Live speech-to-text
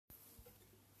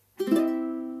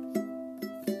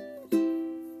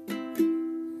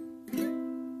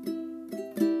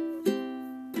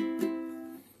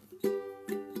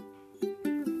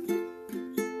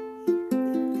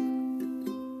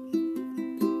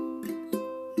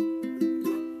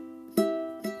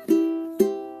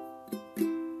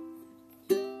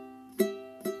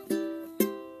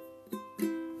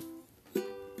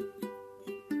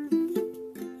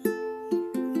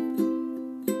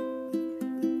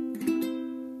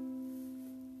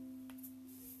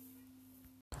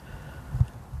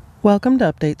Welcome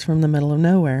to Updates from the Middle of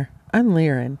Nowhere. I'm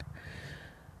Liren.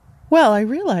 Well, I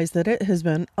realized that it has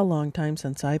been a long time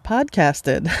since I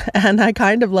podcasted, and I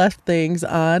kind of left things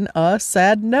on a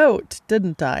sad note,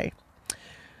 didn't I?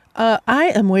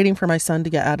 I am waiting for my son to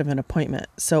get out of an appointment,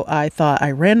 so I thought I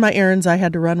ran my errands I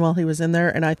had to run while he was in there,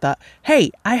 and I thought,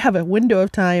 hey, I have a window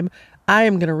of time. I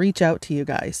am going to reach out to you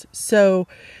guys. So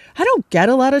I don't get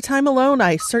a lot of time alone.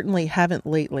 I certainly haven't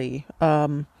lately.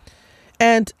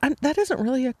 And that isn't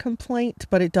really a complaint,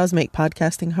 but it does make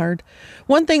podcasting hard.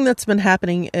 One thing that's been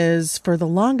happening is for the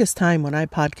longest time when I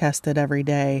podcasted every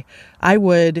day, I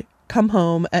would come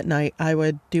home at night. I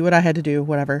would do what I had to do,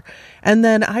 whatever. And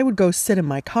then I would go sit in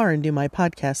my car and do my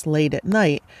podcast late at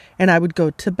night. And I would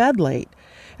go to bed late.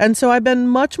 And so I've been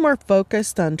much more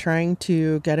focused on trying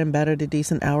to get in bed at a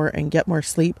decent hour and get more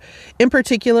sleep. In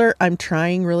particular, I'm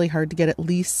trying really hard to get at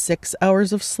least 6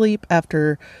 hours of sleep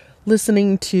after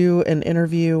listening to an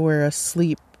interview where a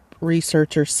sleep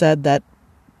researcher said that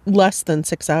less than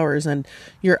 6 hours and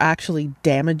you're actually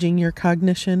damaging your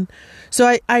cognition.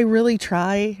 So I really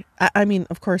try. I mean,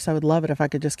 of course, I would love it if I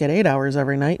could just get 8 hours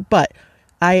every night, but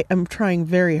I am trying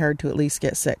very hard to at least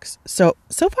get 6. So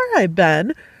far I've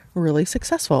been really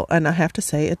successful, and I have to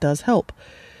say it does help.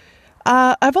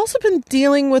 I've also been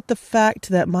dealing with the fact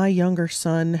that my younger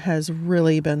son has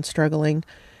really been struggling.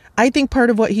 I think part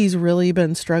of what he's really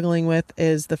been struggling with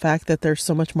is the fact that there's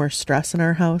so much more stress in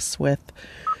our house with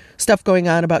stuff going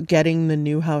on about getting the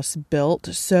new house built.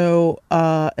 So,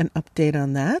 an update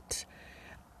on that.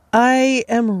 I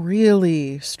am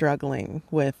really struggling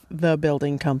with the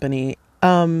building company.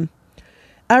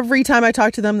 Every time I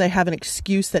talk to them, they have an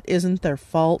excuse that isn't their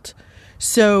fault.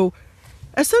 So,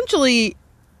 essentially,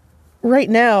 right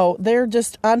now, they're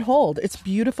just on hold. It's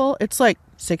beautiful. It's like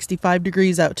 65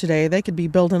 degrees out today. They could be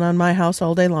building on my house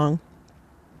all day long.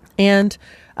 And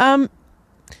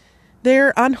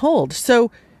they're on hold.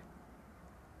 So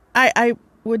I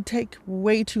would take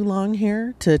way too long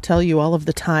here to tell you all of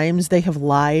the times they have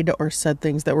lied or said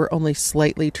things that were only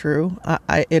slightly true.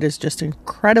 It is just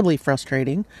incredibly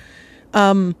frustrating.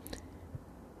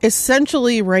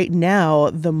 Essentially, right now,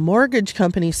 the mortgage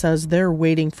company says they're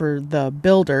waiting for the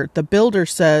builder. The builder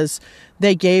says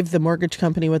they gave the mortgage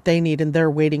company what they need and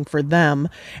they're waiting for them.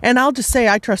 And I'll just say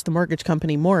I trust the mortgage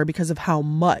company more because of how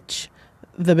much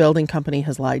the building company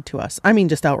has lied to us. I mean,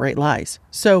 just outright lies.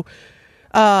 So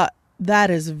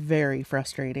that is very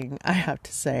frustrating, I have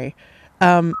to say.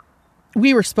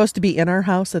 We were supposed to be in our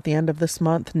house at the end of this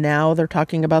month. Now they're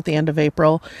talking about the end of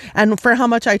April. And for how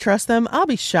much I trust them, I'll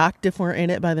be shocked if we're in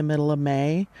it by the middle of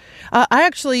May.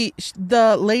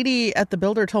 The lady at the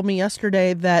builder told me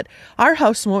yesterday that our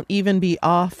house won't even be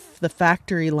off the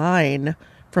factory line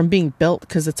from being built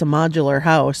because it's a modular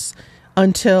house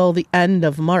until the end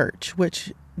of March,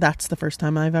 which that's the first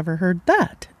time I've ever heard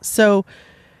that. So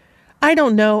I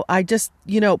don't know. I just,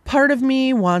 part of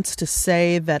me wants to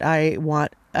say that I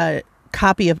want a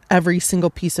copy of every single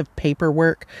piece of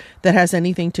paperwork that has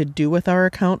anything to do with our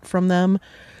account from them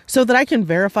so that I can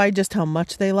verify just how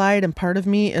much they lied. And part of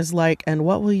me is like, and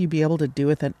what will you be able to do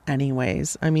with it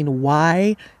anyways? I mean,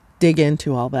 why dig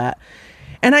into all that?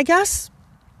 And I guess,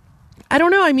 I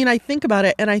don't know. I mean, I think about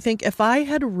it and I think if I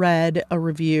had read a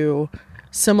review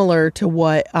similar to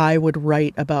what I would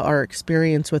write about our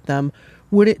experience with them,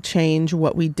 would it change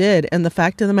what we did? And the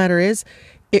fact of the matter is,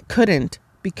 it couldn't.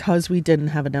 Because we didn't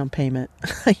have a down payment.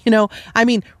 I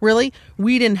mean, really,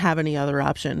 we didn't have any other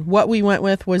option. What we went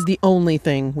with was the only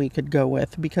thing we could go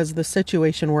with because of the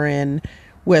situation we're in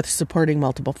with supporting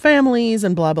multiple families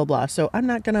and blah, blah, blah. So I'm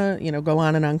not going to, go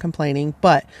on and on complaining.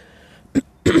 But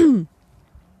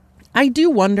I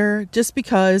do wonder, just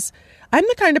because I'm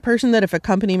the kind of person that if a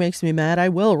company makes me mad, I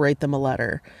will write them a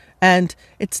letter. And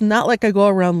it's not like I go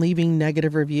around leaving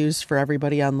negative reviews for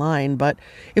everybody online, but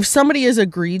if somebody is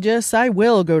egregious, I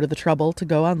will go to the trouble to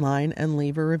go online and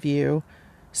leave a review,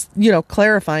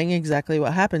 clarifying exactly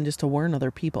what happened just to warn other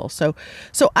people. So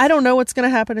I don't know what's going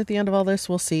to happen at the end of all this.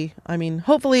 We'll see. I mean,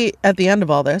 hopefully at the end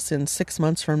of all this, in 6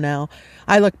 months from now,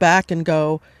 I look back and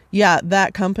go, yeah,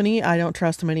 that company, I don't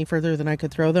trust them any further than I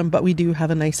could throw them, but we do have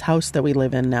a nice house that we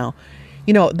live in now.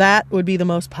 That would be the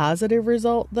most positive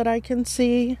result that I can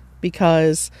see.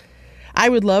 Because I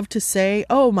would love to say,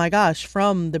 oh my gosh,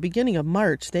 from the beginning of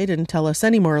March, they didn't tell us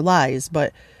any more lies,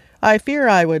 but I fear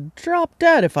I would drop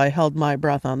dead if I held my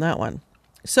breath on that one.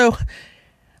 So,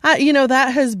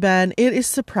 it is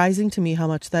surprising to me how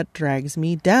much that drags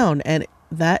me down, and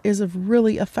that is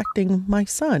really affecting my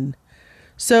son.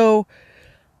 So,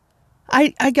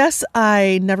 I guess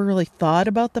I never really thought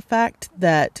about the fact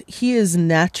that he is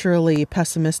naturally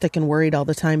pessimistic and worried all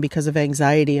the time because of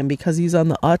anxiety and because he's on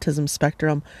the autism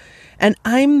spectrum. And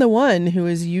I'm the one who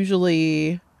is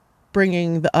usually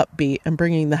bringing the upbeat and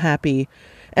bringing the happy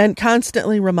and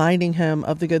constantly reminding him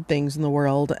of the good things in the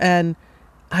world. And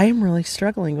I am really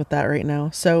struggling with that right now.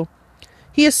 So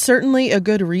he is certainly a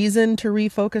good reason to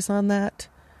refocus on that.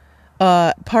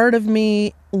 Part of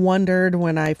me wondered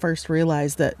when I first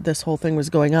realized that this whole thing was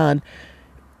going on,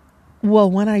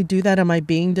 well, when I do that, am I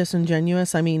being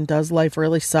disingenuous? I mean, does life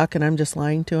really suck and I'm just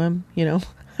lying to him?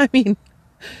 I mean,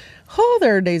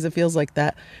 there are days it feels like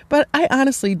that, but I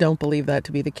honestly don't believe that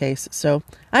to be the case. So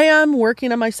I am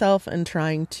working on myself and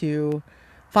trying to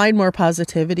find more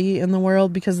positivity in the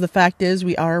world, because the fact is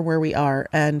we are where we are,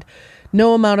 and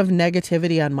no amount of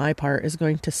negativity on my part is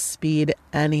going to speed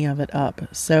any of it up.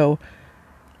 So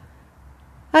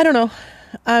I don't know.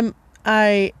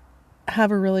 I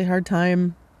have a really hard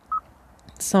time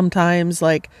sometimes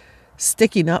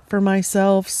sticking up for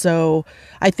myself. So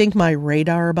I think my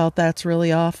radar about that's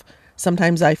really off.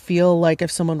 Sometimes I feel like if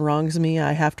someone wrongs me,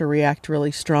 I have to react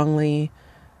really strongly.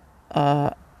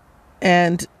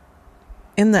 And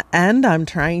in the end, I'm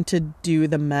trying to do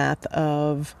the math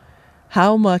of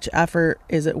how much effort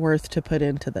is it worth to put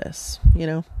into this,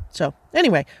 So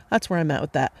anyway, that's where I'm at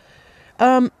with that.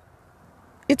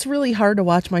 It's really hard to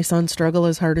watch my son struggle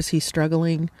as hard as he's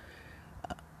struggling.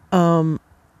 And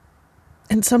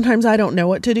sometimes I don't know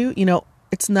what to do.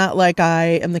 It's not like I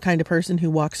am the kind of person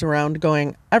who walks around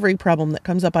going, every problem that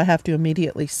comes up I have to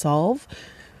immediately solve,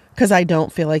 because I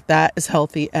don't feel like that is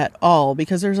healthy at all,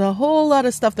 because there's a whole lot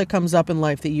of stuff that comes up in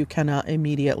life that you cannot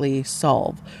immediately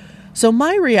solve. So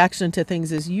my reaction to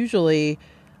things is usually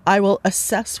I will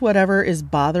assess whatever is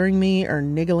bothering me or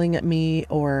niggling at me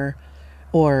or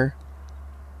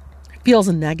feels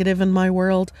negative in my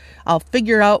world. I'll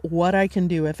figure out what I can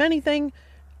do, if anything.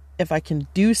 If I can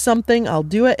do something, I'll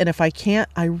do it. And if I can't,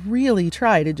 I really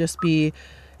try to just be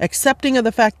accepting of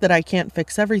the fact that I can't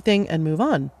fix everything and move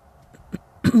on.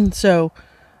 So,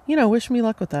 wish me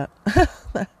luck with that.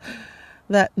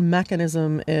 That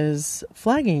mechanism is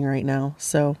flagging right now.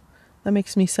 So that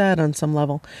makes me sad on some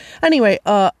level. Anyway,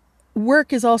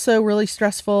 work is also really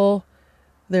stressful.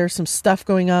 There's some stuff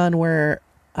going on where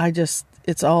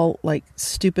it's all like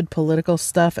stupid political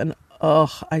stuff. And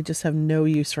I just have no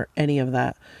use for any of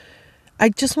that. I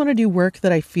just want to do work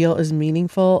that I feel is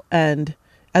meaningful, and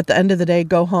at the end of the day,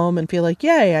 go home and feel like,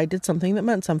 yay, I did something that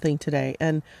meant something today,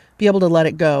 and be able to let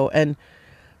it go. And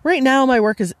right now, my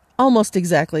work is almost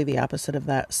exactly the opposite of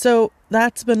that. So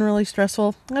that's been really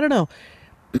stressful. I don't know.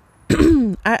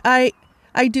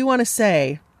 I do want to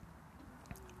say,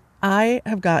 I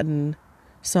have gotten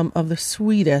some of the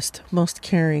sweetest, most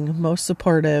caring, most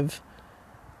supportive,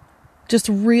 just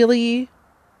really,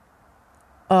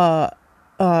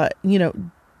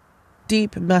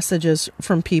 deep messages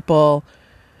from people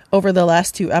over the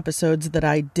last 2 episodes that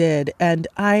I did. And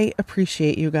I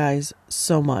appreciate you guys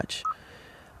so much.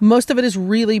 Most of it is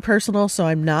really personal, so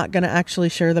I'm not going to actually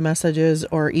share the messages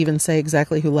or even say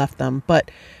exactly who left them.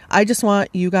 But I just want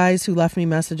you guys who left me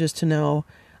messages to know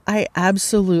I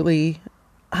absolutely...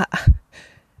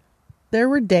 There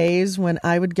were days when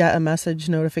I would get a message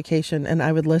notification and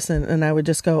I would listen and I would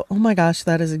just go, oh my gosh,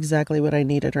 that is exactly what I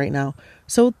needed right now.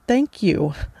 So thank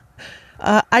you.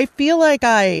 I feel like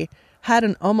I had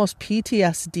an almost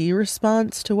PTSD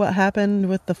response to what happened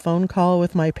with the phone call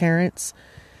with my parents.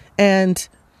 And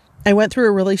I went through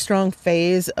a really strong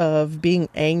phase of being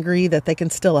angry that they can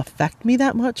still affect me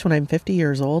that much when I'm 50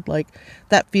 years old. Like,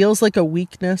 that feels like a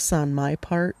weakness on my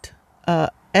part.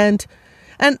 And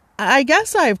I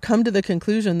guess I've come to the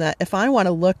conclusion that if I want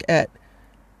to look at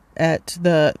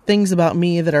the things about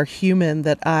me that are human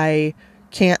that I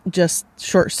can't just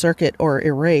short circuit or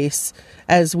erase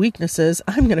as weaknesses,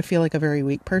 I'm going to feel like a very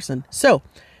weak person. So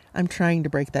I'm trying to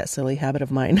break that silly habit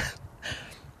of mine.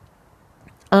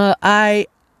 I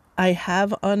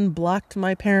have unblocked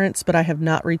my parents, but I have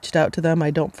not reached out to them. I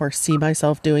don't foresee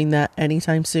myself doing that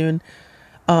anytime soon.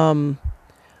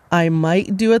 I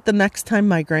might do it the next time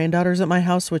my granddaughter's at my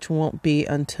house, which won't be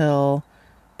until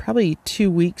probably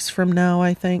 2 weeks from now,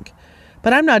 I think.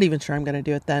 But I'm not even sure I'm going to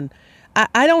do it then.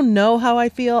 I don't know how I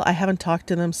feel. I haven't talked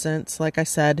to them since, like I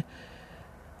said.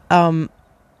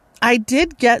 I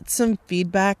did get some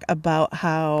feedback about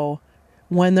how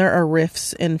when there are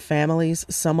rifts in families,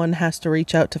 someone has to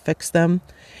reach out to fix them.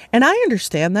 And I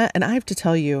understand that. And I have to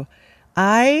tell you,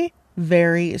 I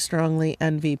very strongly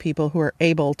envy people who are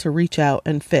able to reach out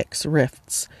and fix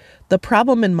rifts. The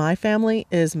problem in my family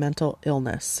is mental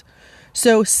illness.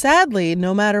 So sadly,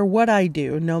 no matter what I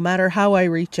do, no matter how I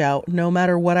reach out, no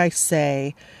matter what I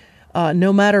say,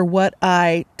 no matter what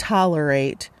I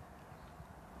tolerate,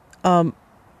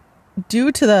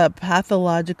 due to the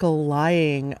pathological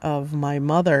lying of my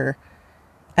mother,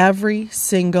 Every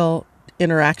single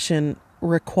interaction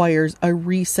requires a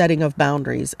resetting of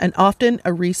boundaries, and often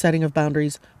a resetting of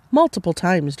boundaries multiple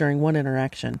times during one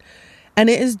interaction. And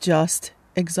it is just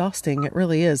exhausting. It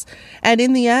really is. And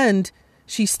in the end,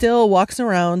 she still walks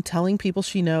around telling people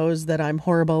she knows that I'm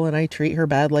horrible and I treat her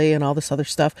badly and all this other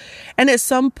stuff. And at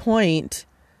some point,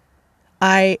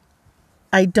 I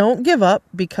don't give up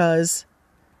because,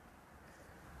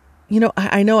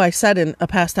 I know I said in a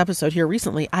past episode here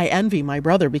recently, I envy my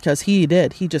brother because he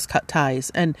just cut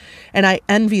ties. And I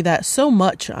envy that so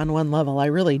much on one level. I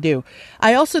really do.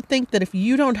 I also think that if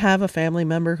you don't have a family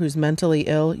member who's mentally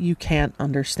ill, you can't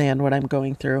understand what I'm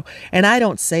going through. And I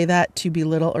don't say that to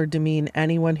belittle or demean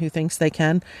anyone who thinks they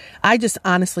can. I just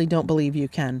honestly don't believe you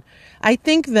can. I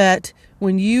think that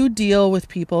when you deal with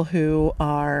people who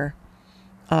are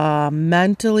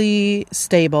mentally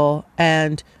stable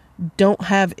and don't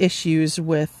have issues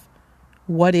with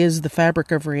what is the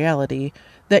fabric of reality,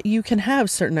 that you can have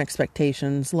certain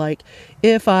expectations, like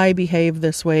if I behave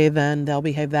this way, then they'll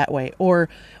behave that way, or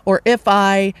if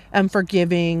I am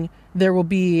forgiving, there will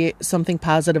be something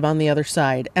positive on the other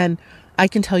side. And I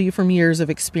can tell you from years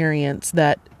of experience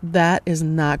that that is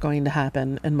not going to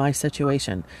happen in my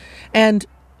situation. And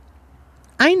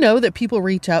I know that people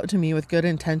reach out to me with good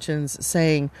intentions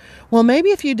saying, well,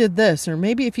 maybe if you did this, or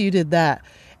maybe if you did that.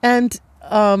 And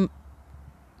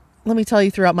let me tell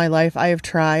you, throughout my life, I have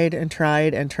tried and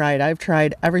tried and tried. I've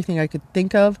tried everything I could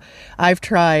think of. I've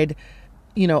tried,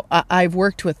 I've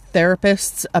worked with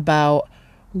therapists about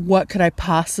what could I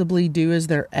possibly do? Is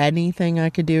there anything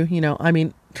I could do?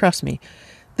 Trust me,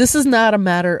 this is not a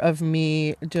matter of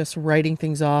me just writing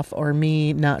things off or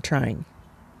me not trying.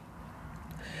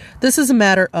 This is a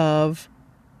matter of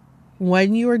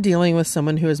when you are dealing with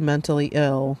someone who is mentally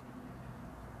ill,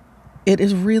 it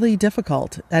is really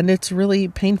difficult and it's really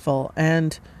painful,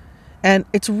 and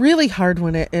it's really hard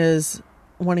when it is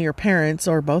one of your parents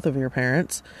or both of your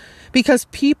parents, because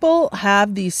people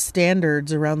have these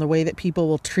standards around the way that people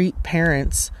will treat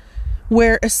parents,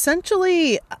 where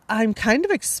essentially I'm kind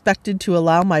of expected to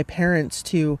allow my parents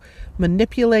to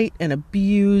manipulate and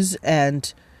abuse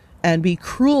and be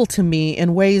cruel to me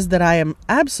in ways that I am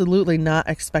absolutely not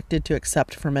expected to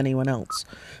accept from anyone else.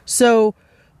 So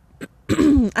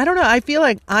I don't know. I feel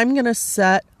like I'm going to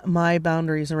set my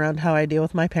boundaries around how I deal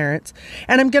with my parents,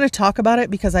 and I'm going to talk about it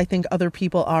because I think other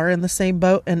people are in the same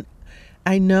boat. And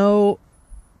I know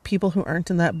people who aren't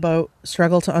in that boat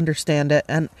struggle to understand it.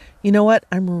 And you know what?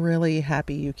 I'm really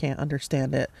happy you can't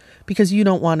understand it, because you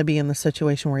don't want to be in the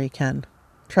situation where you can.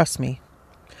 Trust me.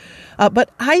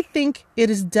 But I think it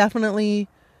is definitely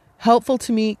helpful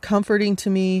to me, comforting to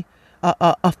me,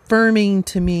 affirming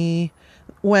to me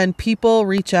when people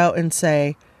reach out and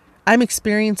say, I'm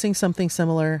experiencing something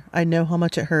similar. I know how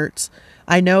much it hurts.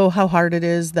 I know how hard it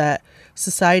is that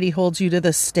society holds you to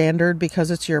this standard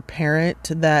because it's your parent,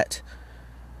 that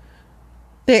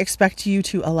they expect you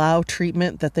to allow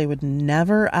treatment that they would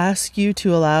never ask you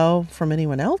to allow from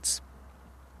anyone else.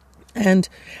 And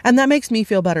that makes me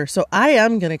feel better. So I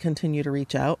am going to continue to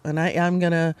reach out, and I am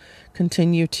going to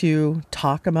continue to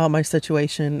talk about my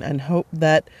situation and hope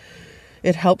that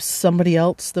it helps somebody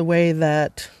else the way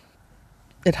that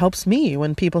it helps me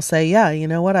when people say, yeah, you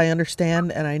know what, I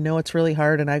understand, and I know it's really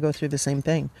hard, and I go through the same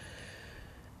thing.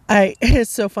 It's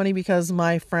so funny because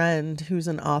my friend who's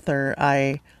an author,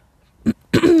 I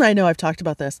know I've talked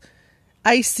about this.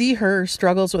 I see her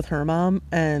struggles with her mom,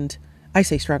 and I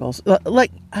say struggles,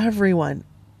 like everyone.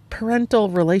 Parental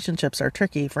relationships are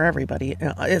tricky for everybody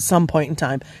at some point in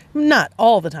time. Not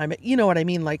all the time, but you know what I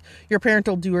mean? Like, your parent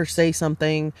will do or say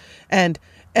something. And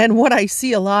what I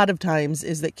see a lot of times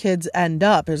is that kids end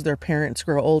up, as their parents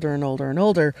grow older and older and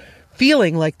older,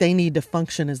 feeling like they need to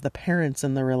function as the parents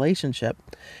in the relationship.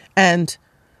 And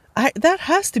that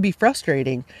has to be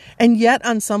frustrating. And yet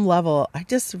on some level, I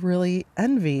just really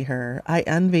envy her. I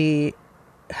envy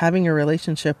having a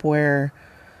relationship where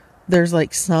there's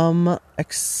like some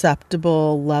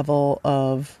acceptable level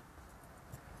of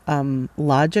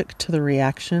logic to the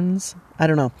reactions. I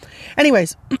don't know.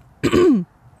 Anyways,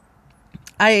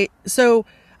 I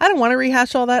don't want to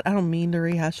rehash all that. I don't mean to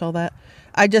rehash all that.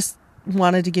 I just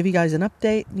wanted to give you guys an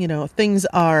update. Things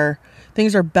are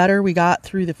better. We got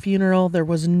through the funeral. There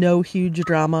was no huge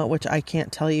drama, which I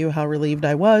can't tell you how relieved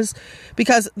I was,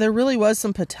 because there really was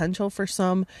some potential for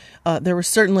some. There was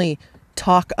certainly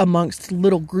talk amongst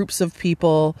little groups of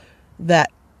people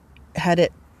that had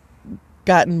it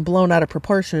gotten blown out of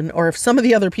proportion, or if some of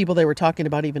the other people they were talking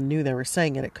about even knew they were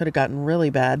saying it, it could have gotten really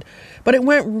bad. But it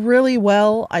went really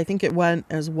well. I think it went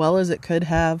as well as it could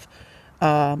have.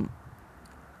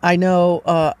 I know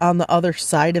on the other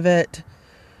side of it,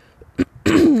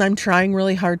 I'm trying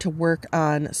really hard to work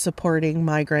on supporting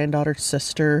my granddaughter's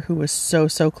sister, who was so,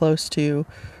 so close to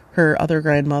her other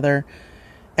grandmother.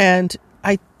 And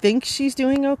I think she's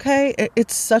doing okay.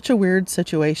 It's such a weird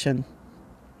situation.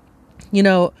 You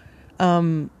know,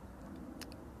 I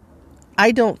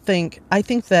think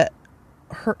that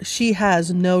she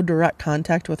has no direct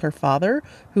contact with her father,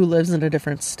 who lives in a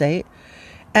different state.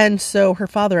 And so her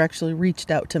father actually reached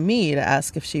out to me to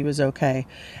ask if she was okay.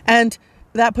 And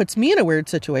that puts me in a weird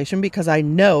situation, because I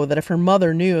know that if her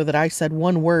mother knew that I said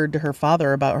one word to her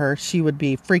father about her, she would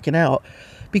be freaking out,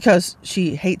 because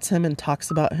she hates him and talks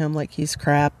about him like he's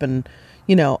crap. And,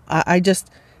 you know, it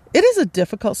is a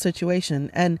difficult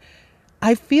situation. And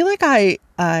I feel like I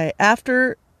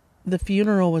after the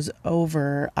funeral was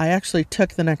over, I actually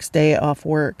took the next day off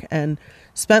work and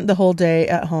spent the whole day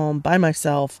at home by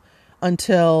myself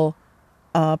until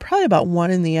probably about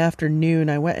 1 PM.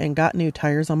 I went and got new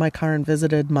tires on my car and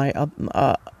visited my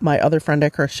other friend I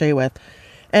crochet with.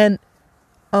 And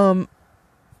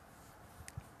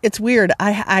it's weird.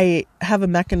 I have a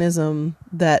mechanism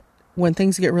that when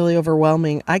things get really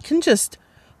overwhelming, I can just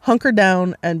hunker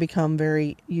down and become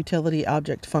very utility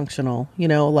object functional. You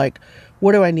know, like,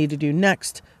 what do I need to do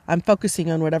next? I'm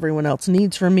focusing on what everyone else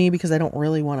needs from me, because I don't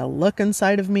really want to look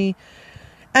inside of me.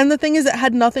 And the thing is, it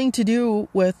had nothing to do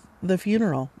with the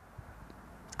funeral.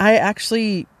 I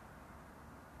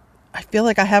feel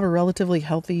like I have a relatively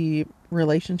healthy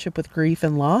relationship with grief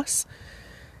and loss.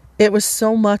 It was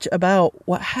so much about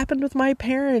what happened with my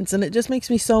parents, and it just makes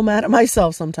me so mad at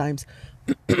myself sometimes.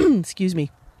 Excuse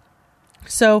me.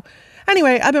 So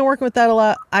anyway, I've been working with that a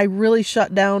lot. I really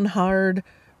shut down hard.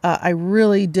 I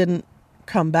really didn't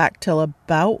come back till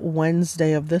about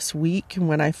Wednesday of this week,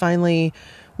 when I finally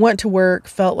went to work,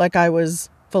 felt like I was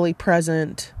fully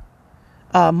present.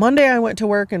 Monday I went to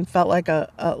work and felt like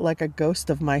a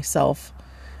ghost of myself,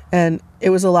 and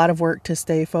it was a lot of work to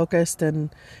stay focused.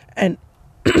 And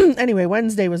anyway,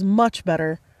 Wednesday was much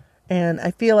better, and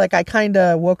I feel like I kind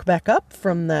of woke back up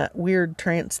from that weird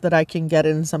trance that I can get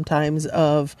in sometimes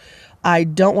of, I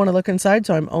don't want to look inside,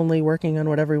 so I'm only working on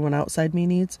what everyone outside me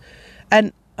needs.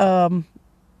 And I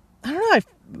don't know,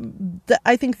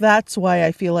 I think that's why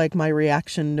I feel like my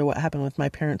reaction to what happened with my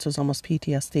parents was almost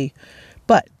PTSD.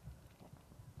 But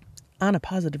on a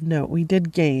positive note, we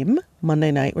did game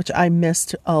Monday night, which I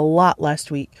missed a lot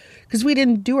last week, because we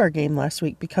didn't do our game last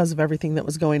week because of everything that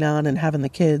was going on and having the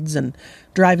kids and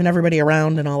driving everybody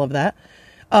around and all of that.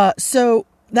 So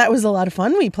that was a lot of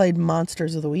fun. We played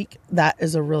Monsters of the Week. That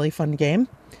is a really fun game.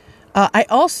 I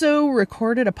also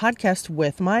recorded a podcast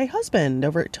with my husband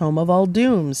over at Tome of All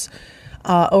Dooms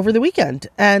over the weekend,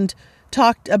 and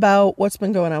talked about what's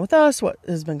been going on with us, what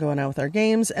has been going on with our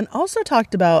games, and also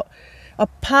talked about a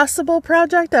possible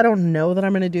project. I don't know that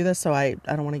I'm going to do this, so I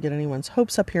don't want to get anyone's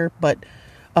hopes up here, but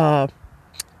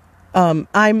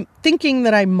I'm thinking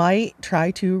that I might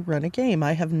try to run a game.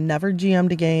 I have never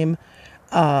GM'd a game.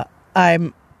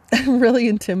 I'm really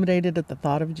intimidated at the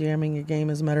thought of jamming a game,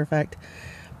 as a matter of fact.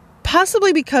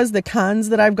 Possibly because the cons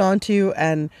that I've gone to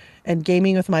and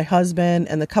gaming with my husband,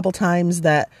 and the couple times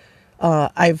that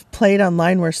I've played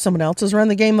online where someone else has run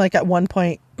the game. Like at one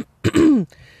point,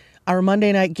 our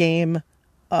Monday night game,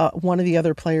 one of the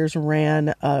other players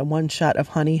ran one shot of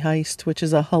Honey Heist, which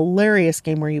is a hilarious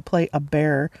game where you play a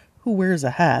bear who wears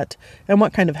a hat, and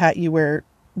what kind of hat you wear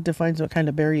defines what kind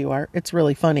of bear you are. It's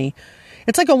really funny.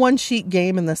 It's like a one-sheet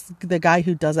game, and the guy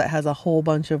who does it has a whole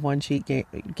bunch of one-sheet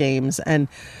games. And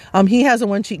he has a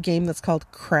one-sheet game that's called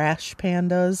Crash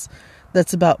Pandas,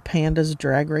 that's about pandas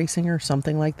drag racing or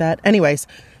something like that. Anyways,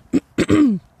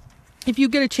 if you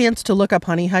get a chance to look up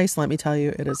Honey Heist, let me tell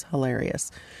you, it is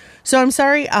hilarious. So I'm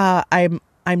sorry, I'm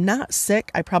not sick.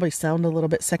 I probably sound a little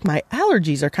bit sick. My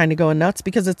allergies are kind of going nuts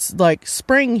because it's like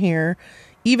spring here,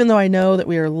 even though I know that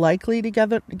we are likely to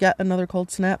get another cold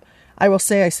snap. I will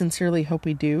say I sincerely hope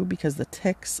we do, because the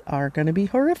ticks are going to be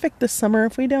horrific this summer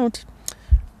if we don't.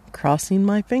 Crossing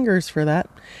my fingers for that.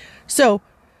 So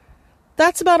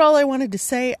that's about all I wanted to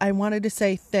say. I wanted to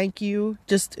say thank you,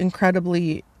 just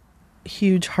incredibly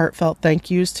huge heartfelt thank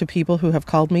yous to people who have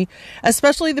called me,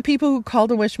 especially the people who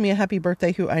called and wished me a happy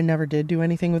birthday, who I never did do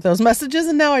anything with those messages.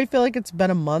 And now I feel like it's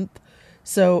been a month,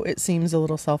 so it seems a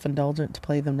little self-indulgent to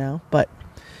play them now, but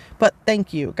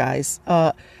thank you guys.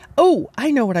 Oh,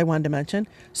 I know what I wanted to mention.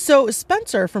 So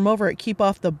Spencer from over at Keep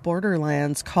Off the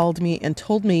Borderlands called me and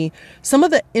told me some of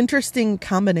the interesting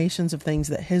combinations of things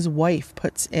that his wife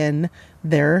puts in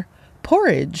their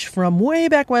porridge from way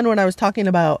back when I was talking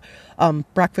about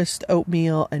breakfast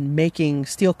oatmeal and making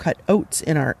steel cut oats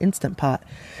in our Instant Pot.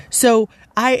 So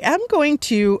I'm going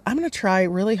to try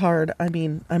really hard. I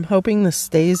mean, I'm hoping this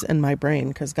stays in my brain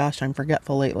because gosh, I'm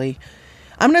forgetful lately.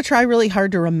 I'm going to try really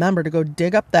hard to remember to go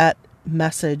dig up that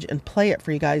message and play it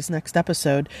for you guys next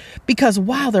episode, because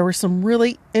wow, there were some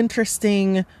really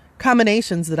interesting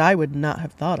combinations that I would not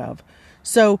have thought of.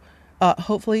 So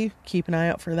hopefully keep an eye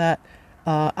out for that.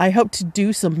 I hope to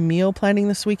do some meal planning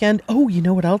this weekend. Oh, you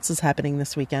know what else is happening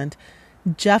this weekend?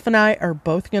 Jeff and I are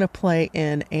both going to play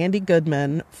in Andy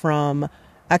Goodman from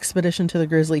Expedition to the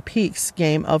Grizzly Peaks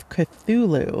game of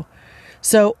Cthulhu.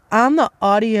 So on the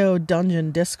Audio Dungeon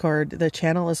Discord, the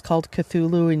channel is called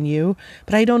Cthulhu and You,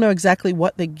 but I don't know exactly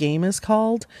what the game is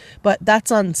called, but that's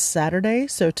on Saturday.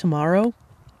 So tomorrow,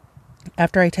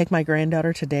 after I take my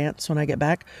granddaughter to dance when I get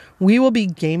back, we will be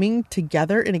gaming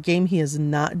together in a game he is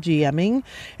not GMing.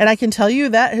 And I can tell you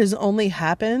that has only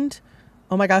happened,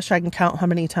 oh my gosh, I can count how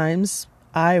many times.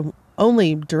 I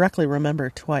only directly remember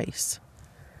twice.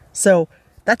 So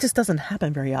that just doesn't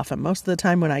happen very often. Most of the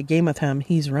time when I game with him,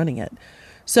 he's running it.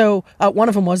 So one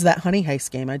of them was that Honey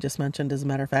Heist game I just mentioned, as a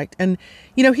matter of fact. And,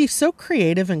 you know, he's so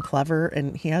creative and clever,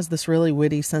 and he has this really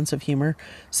witty sense of humor.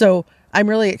 So I'm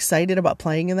really excited about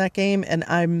playing in that game, and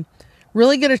I'm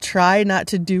really going to try not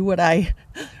to do what I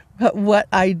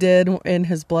did in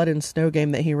his Blood and Snow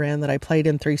game that he ran, that I played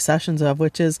in 3 sessions of,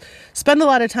 which is spend a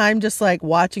lot of time just like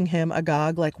watching him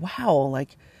agog, like, wow,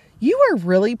 like you are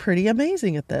really pretty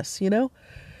amazing at this, you know?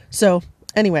 So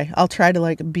anyway, I'll try to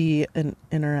like be an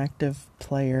interactive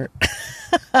player.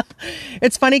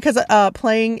 It's funny because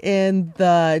playing in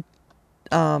the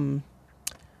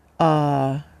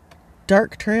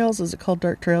Dark Trails, is it called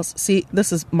Dark Trails? See,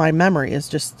 my memory is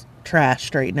just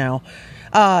trashed right now.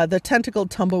 The Tentacled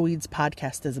Tumbleweeds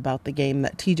podcast is about the game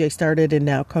that TJ started and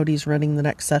now Cody's running the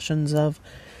next sessions of.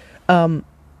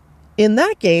 In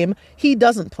that game, he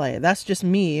doesn't play. That's just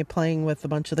me playing with a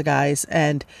bunch of the guys.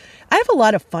 And I have a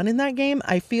lot of fun in that game.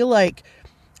 I feel like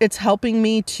it's helping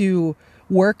me to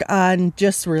work on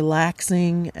just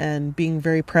relaxing and being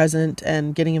very present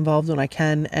and getting involved when I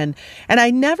can. And I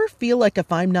never feel like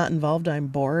if I'm not involved, I'm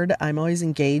bored. I'm always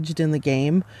engaged in the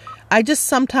game. I just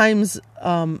sometimes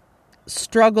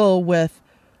struggle with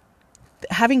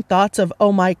having thoughts of,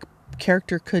 oh, my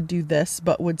character could do this,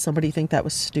 but would somebody think that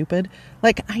was stupid?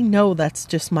 Like, I know that's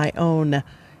just my own,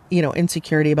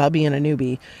 insecurity about being a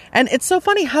newbie. And it's so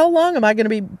funny, how long am I going to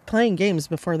be playing games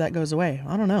before that goes away?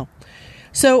 I don't know.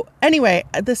 So anyway,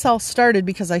 this all started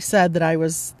because I said that I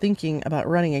was thinking about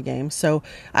running a game. So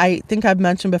I think I've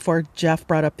mentioned before, Jeff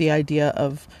brought up the idea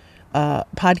of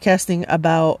podcasting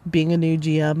about being a new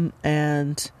GM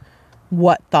and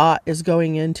what thought is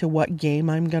going into what game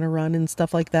I'm going to run and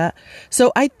stuff like that.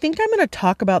 So I think I'm going to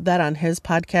talk about that on his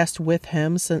podcast with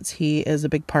him, since he is a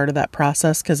big part of that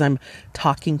process, because I'm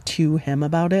talking to him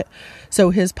about it. So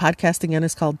his podcast again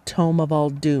is called Tome of All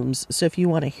Dooms. So if you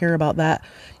want to hear about that,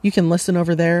 you can listen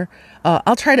over there.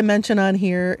 I'll try to mention on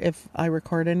here if I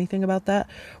record anything about that.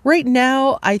 Right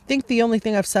now, I think the only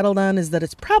thing I've settled on is that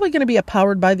it's probably going to be a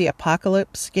Powered by the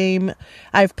Apocalypse game.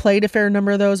 I've played a fair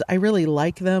number of those. I really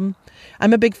like them.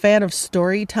 I'm a big fan of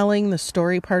storytelling, the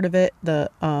story part of it.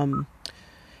 And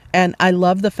I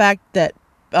love the fact that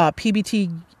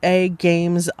PBTA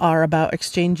games are about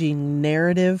exchanging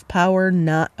narrative power,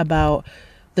 not about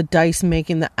the dice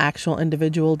making the actual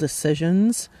individual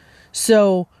decisions.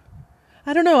 So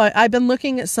I don't know. I've been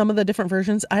looking at some of the different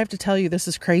versions. I have to tell you, this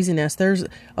is craziness. There's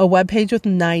a webpage with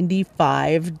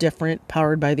 95 different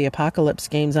Powered by the Apocalypse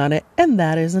games on it, and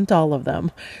that isn't all of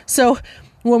them. So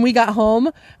when we got home,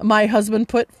 my husband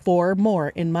put 4 more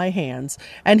in my hands,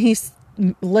 and he's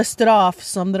listed off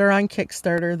some that are on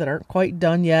Kickstarter that aren't quite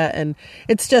done yet. And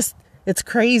it's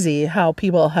crazy how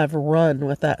people have run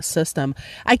with that system.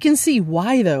 I can see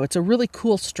why, though. It's a really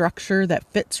cool structure that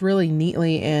fits really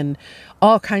neatly in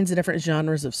all kinds of different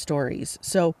genres of stories.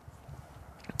 So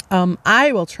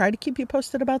I will try to keep you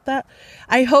posted about that.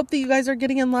 I hope that you guys are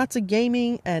getting in lots of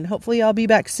gaming, and hopefully I'll be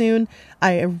back soon.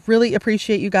 I really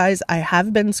appreciate you guys. I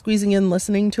have been squeezing in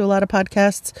listening to a lot of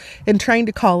podcasts and trying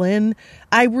to call in.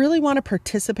 I really want to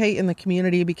participate in the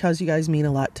community because you guys mean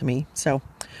a lot to me. So,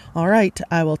 all right,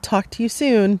 I will talk to you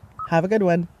soon. Have a good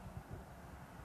one.